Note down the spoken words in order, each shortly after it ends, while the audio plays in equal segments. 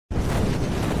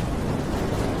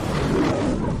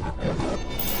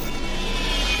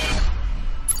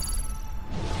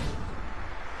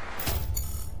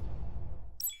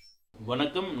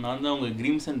வணக்கம், நான் தான் உங்கள்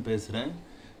Greamson பேசுகிறேன்.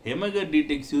 YAMAHA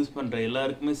DTX யூஸ் பண்ணுற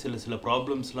எல்லாருக்குமே சில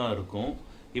ப்ராப்ளம்ஸ்லாம் இருக்கும்.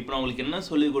 இப்போ நான் உங்களுக்கு என்ன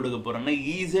சொல்லிக் கொடுக்க போகிறேன்னா,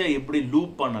 ஈஸியாக எப்படி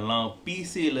லூப் பண்ணலாம்,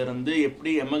 பிசியிலேருந்து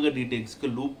எப்படி YAMAHA DTXக்கு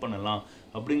லூப் பண்ணலாம்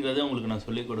அப்படிங்கிறத உங்களுக்கு நான்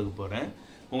சொல்லிக் கொடுக்க போகிறேன்.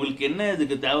 உங்களுக்கு என்ன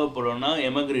இதுக்கு தேவைப்படும்னா,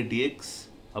 YAMAHA DTX,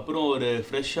 அப்புறம் ஒரு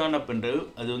ஃப்ரெஷ்ஷான பென்ட்ரைவ்,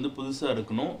 அது வந்து புதுசாக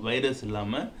இருக்கணும், வைரஸ்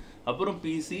இல்லாமல், அப்புறம்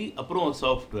பிசி, அப்புறம் ஒரு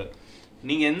சாஃப்ட்வேர்.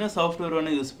 நீங்கள் என்ன சாஃப்ட்வேர்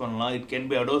வேணால் யூஸ் பண்ணலாம். It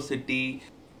can be Audacity,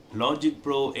 Logic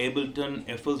Pro, Ableton,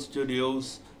 FL Studios,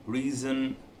 Reason,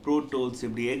 Pro Tools,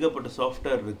 இப்படி ஏகப்பட்ட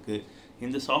சாஃப்ட்வேர் இருக்குது.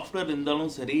 இந்த சாஃப்ட்வேர்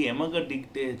இருந்தாலும் சரி, YAMAHA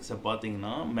DTXை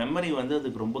பார்த்தீங்கன்னா மெமரி வந்து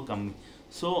அதுக்கு ரொம்ப கம்மி.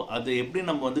 ஸோ அது எப்படி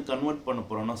நம்ம வந்து கன்வெர்ட் பண்ண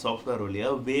போகிறோம்னா, சாஃப்ட்வேர்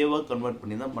வழியாக வேவாக கன்வெர்ட்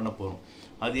பண்ணி தான் பண்ண போகிறோம்.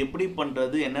 அது எப்படி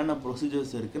பண்ணுறது, என்னென்ன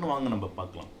ப்ரொசீஜர்ஸ் இருக்குன்னு வாங்க நம்ம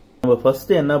பார்க்கலாம். நம்ம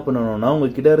ஃபஸ்ட்டு என்ன பண்ணணும்னா,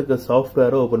 உங்ககிட்ட இருக்க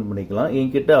சாஃப்ட்வேரை ஓப்பன் பண்ணிக்கலாம்.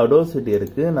 என்கிட்ட Audacity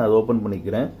இருக்குது, நான் அதை ஓப்பன்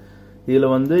பண்ணிக்கிறேன்.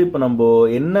 இதில் வந்து இப்போ நம்ம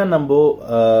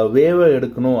வேவை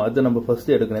எடுக்கணும், அது நம்ம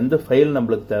ஃபர்ஸ்ட் எடுக்கணும். எந்த ஃபைல்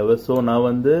நம்மளுக்கு தேவை. ஸோ நான்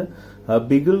வந்து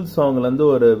பிகில் சாங்லேருந்து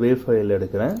ஒரு வேவ் ஃபைல்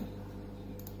எடுக்கிறேன்.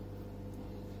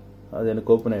 அது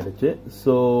எனக்கு ஓப்பன் ஆயிடுச்சு.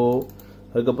 ஸோ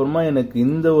அதுக்கப்புறமா எனக்கு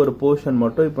இந்த ஒரு போர்ஷன்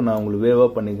மட்டும் இப்போ நான் உங்களுக்கு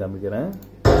வேவாக பண்ணி காமிக்கிறேன்.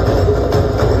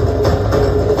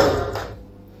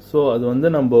 ஸோ அது வந்து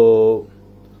நம்ம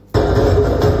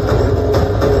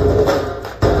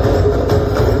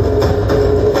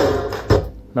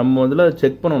முதல்ல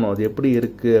செக் பண்ணணும் அது எப்படி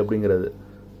இருக்குது அப்படிங்கிறது.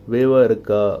 வேவாக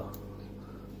இருக்கா,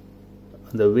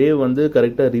 அந்த வேவ் வந்து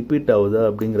கரெக்டாக ரிப்பீட் ஆகுதா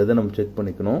அப்படிங்கிறத நம்ம செக்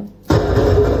பண்ணிக்கணும்.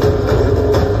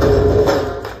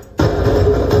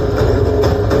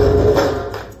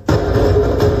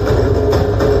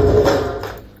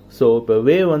 ஸோ இப்போ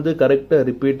வேவ் வந்து கரெக்டாக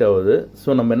ரிப்பீட் ஆகுது.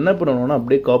 ஸோ நம்ம என்ன பண்ணணும்னா,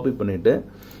 அப்படியே காப்பி பண்ணிவிட்டு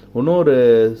இன்னொரு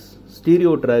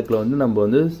ஸ்டீரியோ ட்ராக்கில் வந்து நம்ம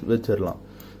வந்து வச்சிடலாம்.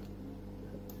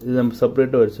 இது நம்ம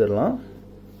செப்பரேட்டாக வச்சிடலாம்.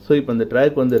 ஸோ இப்போ இந்த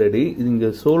ட்ராக் வந்து ரெடி. இது இங்கே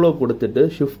சோலோ கொடுத்துட்டு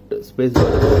ஷிஃப்ட் ஸ்பேஸ்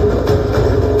பார்.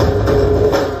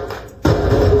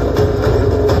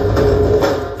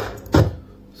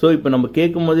 ஸோ இப்போ நம்ம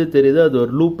கேட்கும் போதே தெரியுது அது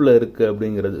ஒரு லூப்பில் இருக்குது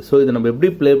அப்படிங்கிறது. ஸோ இதை நம்ம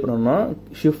எப்படி ப்ளே பண்ணோம்னா,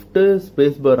 ஷிஃப்ட்டு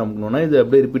ஸ்பேஸ் பார் அமுக்கணும்னா இது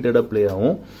அப்படியே ரிப்பீட்டடாக ப்ளே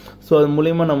ஆகும். ஸோ அது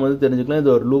மூலிமா நம்ம வந்து தெரிஞ்சுக்கலாம்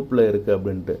இது ஒரு லூப்பில் இருக்குது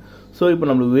அப்படின்ட்டு. ஸோ இப்போ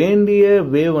நம்மளுக்கு வேண்டிய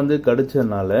வேவ் வந்து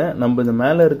கிடைச்சதுனால நம்ம இந்த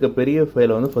மேலே இருக்க பெரிய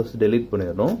ஃபைலை வந்து ஃபர்ஸ்ட் டெலீட்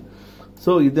பண்ணிடணும்.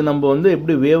 ஸோ இது நம்ம வந்து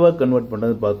எப்படி வேவாக கன்வெர்ட்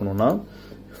பண்ணுறது பார்க்கணுன்னா,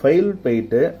 ஃபைல்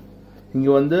போயிட்டு இங்கே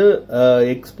வந்து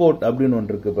எக்ஸ்போர்ட் அப்படின்னு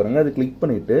ஒன்று இருக்குது பாருங்கள், அது கிளிக்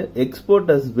பண்ணிவிட்டு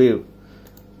எக்ஸ்போர்ட் அஸ் வேவ்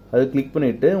அது கிளிக்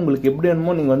பண்ணிவிட்டு உங்களுக்கு எப்படி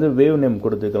வேணுமோ நீங்கள் வந்து வேவ் நேம்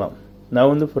கொடுத்துக்கலாம். நான்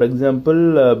வந்து ஃபார் எக்ஸாம்பிள்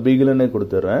பிகில்னே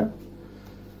கொடுத்துட்றேன்.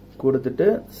 கொடுத்துட்டு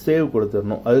சேவ்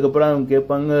கொடுத்துடணும். அதுக்கப்புறம் அவங்க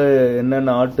கேட்பாங்க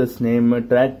என்னென்ன artist name,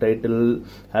 track title,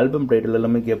 album title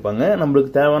எல்லாமே கேட்பாங்க.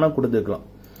 நம்மளுக்கு தேவைன்னா கொடுத்துக்கலாம்.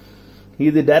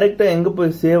 இது டைரெக்டாக எங்கே போய்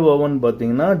சேவ் ஆகும்னு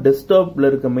பார்த்தீங்கன்னா, டெஸ்க்டாப்பில்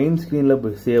இருக்க மெயின் ஸ்க்ரீனில்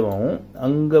போய் சேவ் ஆகும்.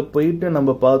 அங்கே போயிட்டு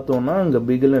நம்ம பார்த்தோம்னா அங்கே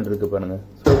பிகில்னு இருக்கு பாருங்க.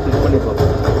 ஸோ கிளிக் பண்ணி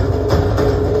பார்ப்போம்.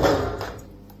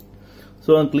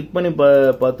 ஸோ கிளிக் பண்ணி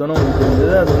பார்த்தோன்னா உங்களுக்கு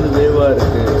தெரிஞ்சது அது வந்து வேவாக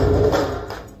இருக்கு.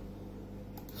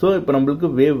 ஸோ இப்போ நம்மளுக்கு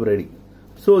வேவ் ரெடி.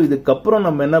 ஸோ இதுக்கப்புறம்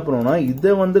நம்ம என்ன பண்ணோம்னா,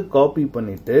 இதை வந்து காப்பி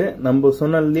பண்ணிட்டு நம்ம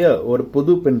சொன்னோம் இல்லையா ஒரு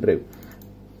புது பென்ட்ரைவ்,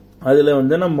 அதில்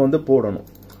வந்து நம்ம வந்து போடணும்.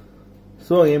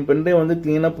 ஸோ என் பென்ட்ரைவ் வந்து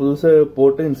கிளீனாக புதுசாக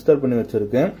போட்டு இன்ஸ்டால் பண்ணி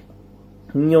வச்சுருக்கேன்.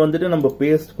 இங்கே வந்துட்டு நம்ம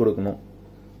பேஸ்ட் கொடுக்கணும்.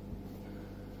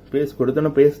 பேஸ்ட்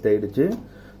கொடுத்தோன்னா பேஸ்ட் ஆயிடுச்சு.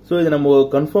 ஸோ இதை நம்ம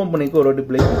கன்ஃபார்ம் பண்ணிக்க ஒரு வாட்டி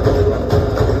ப்ளே பண்ணிக்கலாம்.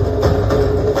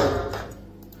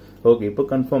 ஓகே, இப்போ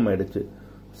கன்ஃபார்ம் ஆயிடுச்சு.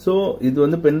 ஸோ இது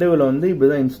வந்து பென்ட்ரைவில் வந்து இப்படி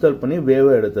தான் இன்ஸ்டால் பண்ணி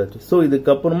வேவாக எடுத்தாச்சு. ஸோ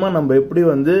இதுக்கப்புறமா நம்ம எப்படி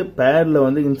வந்து பேடில்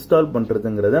வந்து இன்ஸ்டால்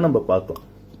பண்ணுறதுங்கிறத நம்ம பார்க்கலாம்.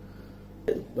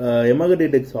 YAMAHA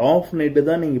DTX ஆஃப் பண்ணிட்டு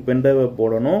தான் நீங்கள் பென்ட்ரைவை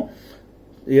போடணும்.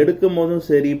 எடுக்கும் போதும்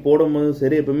சரி, போடும் போதும்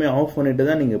சரி, எப்பவுமே ஆஃப் பண்ணிட்டு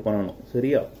தான் நீங்கள் பண்ணணும்.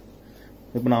 சரியா?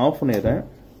 இப்போ நான் ஆஃப் பண்ணிடுறேன்.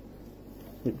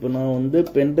 இப்போ நான் வந்து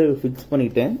பென்ட்ரைவ் ஃபிக்ஸ்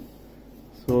பண்ணிட்டேன்.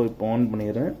 ஸோ இப்போ ஆன்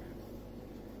பண்ணிடுறேன்.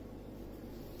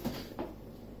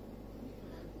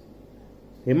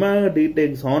 YAMAHA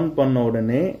DTX ஆன் பண்ண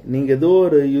உடனே நீங்கள் ஏதோ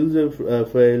ஒரு யூசர்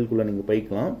ஃபைலுக்குள்ளே நீங்கள்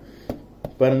போய்க்கலாம்.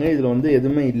 பாருங்கள், இதில் வந்து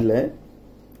எதுவுமே இல்லை.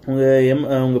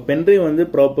 உங்கள் பென்ட்ரைவ் வந்து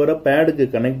ப்ராப்பராக பேடுக்கு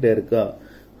கனெக்ட் இருக்கா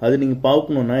அது நீங்கள்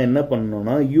பார்க்கணுன்னா என்ன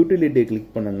பண்ணணும்னா, யூட்டிலிட்டியை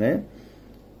கிளிக் பண்ணுங்க.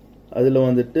 அதில்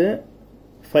வந்துட்டு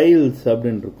ஃபைல்ஸ்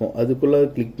அப்படின்னு இருக்கும், அதுக்குள்ளே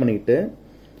கிளிக் பண்ணிட்டு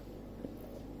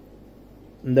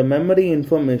இந்த மெமரி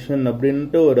இன்ஃபர்மேஷன்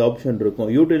அப்படின்ட்டு ஒரு ஆப்ஷன் இருக்கும்.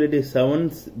 யூட்டிலிட்டி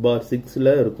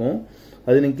 7/6 இருக்கும்.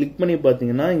 அது நீங்கள் கிளிக் பண்ணி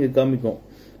பார்த்தீங்கன்னா இங்கே காமிக்கும்.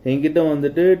 என்கிட்ட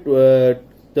வந்துட்டு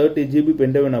 30 GB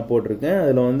பென்ட்ரைவ் நான் போட்டிருக்கேன்.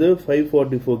 அதில் வந்து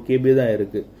 544 KB தான்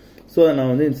இருக்குது. ஸோ அதை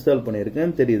நான் வந்து இன்ஸ்டால்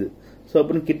பண்ணியிருக்கேன் தெரியுது. ஸோ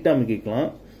அப்புறம் கிட்ட அமைக்கலாம்.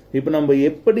 இப்போ நம்ம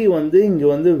எப்படி வந்து இங்கே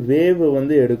வந்து வேவ்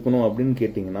வந்து எடுக்கணும் அப்படின்னு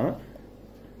கேட்டிங்கன்னா,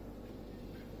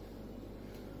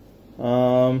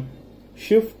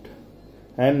 ஷிஃப்ட்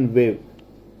அண்ட் வேவ்,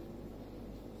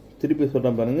 திருப்பி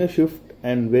சொல்கிறேன் பாருங்க, ஷிஃப்ட்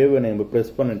அண்ட் வேவை நம்ம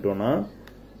ப்ரெஸ் பண்ணிட்டோம்னா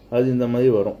அது இந்த மாதிரி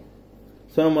வரும்.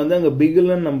 ஸோ நம்ம வந்து அங்கே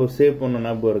பிகில்னு நம்ம சேவ் பண்ண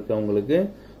ஞாபகம் இருக்குது அவங்களுக்கு.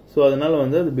 ஸோ அதனால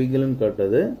வந்து அது பிகில்னு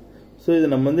காட்டுது. ஸோ இது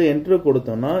நம்ம வந்து என்டர்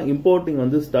கொடுத்தோம்னா இம்போர்ட்டிங்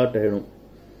வந்து ஸ்டார்ட் ஆகிடும்.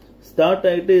 ஸ்டார்ட்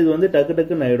ஆகிட்டு இது வந்து டக்கு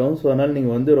டக்குன்னு ஆகிடும். ஸோ அதனால்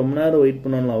நீங்கள் வந்து ரொம்ப நேரம் வெயிட்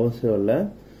பண்ணணும்னு அவசியம் இல்லை.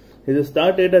 இது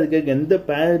ஸ்டார்ட் ஆகிட்டு அதுக்கு எந்த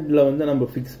பேடில் வந்து நம்ம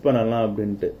ஃபிக்ஸ் பண்ணலாம்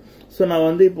அப்படின்ட்டு. ஸோ நான்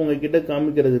வந்து இப்போ உங்ககிட்ட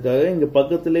காமிக்கிறதுக்காக இங்கே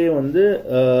பக்கத்துலேயே வந்து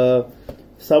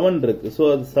 7 இருக்கு. ஸோ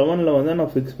அது 7ல் வந்து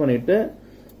நான் ஃபிக்ஸ் பண்ணிவிட்டு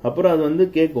அப்புறம் அது வந்து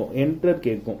கேட்கும், என்டர்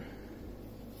கேட்கும்.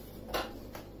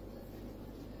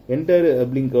 என்டர்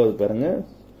அப்படிங்கிறது பாருங்க,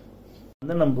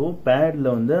 வந்து நம்ம பேட்ல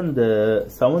வந்து அந்த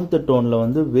 7th டோன்ல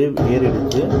வந்து வேவ்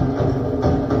ஏறிடுச்சு.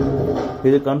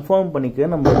 இது கன்ஃபார்ம் பண்ணிக்க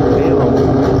நம்ம வேவ்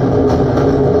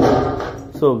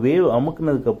ஸோ வேவ்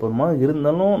அமுக்குனதுக்கு அப்புறமா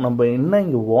இருந்தாலும் நம்ம என்ன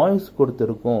இங்கே வாய்ஸ்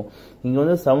கொடுத்துருக்கோம், இங்கே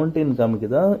வந்து 17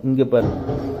 காமிக்குதா, இங்கே பாருங்க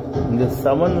இங்கே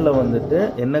 7ல் வந்துட்டு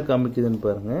என்ன காமிக்குதுன்னு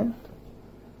பாருங்க.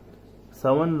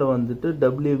 7ல் வந்துட்டு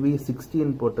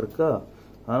WV16 போட்டிருக்கா.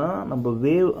 ஆனால் நம்ம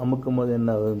வேவ் அமுக்கும் போது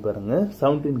என்ன ஆகுதுன்னு பாருங்க,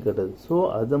 17 கட்டுது. ஸோ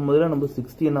அதை முதல்ல நம்ம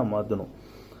 16 மாற்றணும்.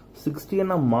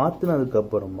 16 மாற்றினதுக்கு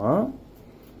அப்புறமா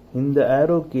இந்த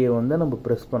ஆரோ கீயை வந்து நம்ம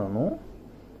ப்ரெஸ் பண்ணணும்.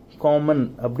 காமன்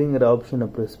அப்படிங்கிற ஆப்ஷனை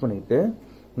ப்ரெஸ் பண்ணிட்டு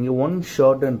இங்கே 1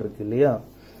 ஷார்ட்னு இருக்கு இல்லையா,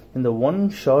 இந்த 1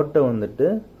 ஷார்ட்டை வந்துட்டு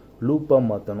லூப்பாக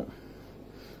மாற்றணும்.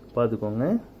 பார்த்துக்கோங்க,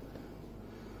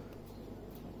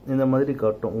 இந்த மாதிரி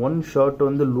காட்டும். 1 ஷார்ட்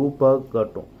வந்து லூப்பாக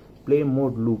காட்டும், ப்ளே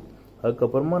மோட் லூப்.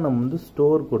 அதுக்கப்புறமா நம்ம வந்து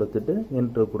ஸ்டோர் கொடுத்துட்டு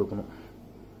என்டர் கொடுக்கணும்.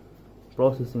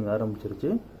 ப்ராசஸிங்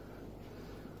ஆரம்பிச்சிருச்சு.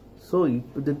 ஸோ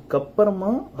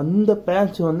இதுக்கப்புறமா அந்த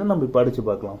பேட்ச் வந்து நம்ம இப்போ அடித்து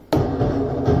பார்க்கலாம்.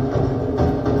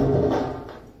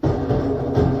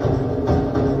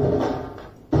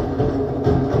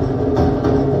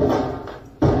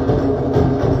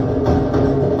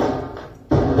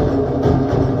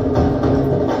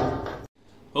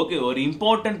 ஓகே, ஒரு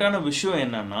இம்பார்ட்டண்ட்டான விஷயம்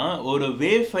என்னன்னா, ஒரு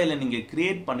வேவ் ஃபைலை நீங்கள்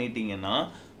கிரியேட் பண்ணிட்டீங்கன்னா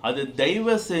அது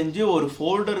தயவு செஞ்சு ஒரு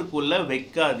ஃபோல்டருக்குள்ளே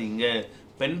வைக்காதீங்க.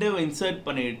 பென்ட்ரைவ் இன்சர்ட்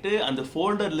பண்ணிட்டு அந்த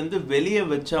ஃபோல்டர்லேருந்து வெளியே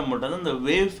வச்சா மட்டும்தான் அந்த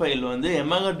வேவ் ஃபைல் வந்து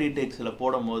YAMAHA DTXல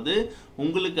போடும்போது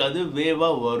உங்களுக்கு அது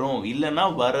வேவாக வரும், இல்லைன்னா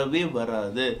வரவே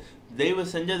வராது. தயவு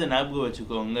செஞ்சு அதை ஞாபகம்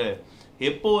வச்சுக்கோங்க.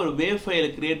 எப்போ ஒரு வேவ்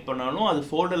ஃபைலை கிரியேட் பண்ணாலும் அது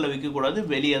ஃபோல்டரில் வைக்கக்கூடாது,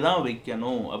 வெளியே தான்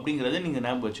வைக்கணும் அப்படிங்கிறத நீங்கள்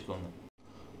ஞாபகம் வச்சுக்கோங்க.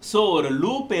 ஸோ ஒரு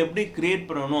லூப் எப்படி கிரியேட்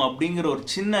பண்ணணும் அப்படிங்கிற ஒரு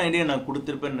சின்ன ஐடியா நான்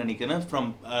கொடுத்துருப்பேன்னு நினைக்கிறேன், from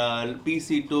PC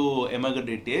to YAMAHA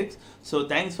DTX. So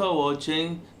thanks for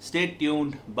வாட்சிங், ஸ்டே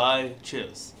டியூன்ட், பாய்,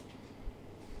 cheers.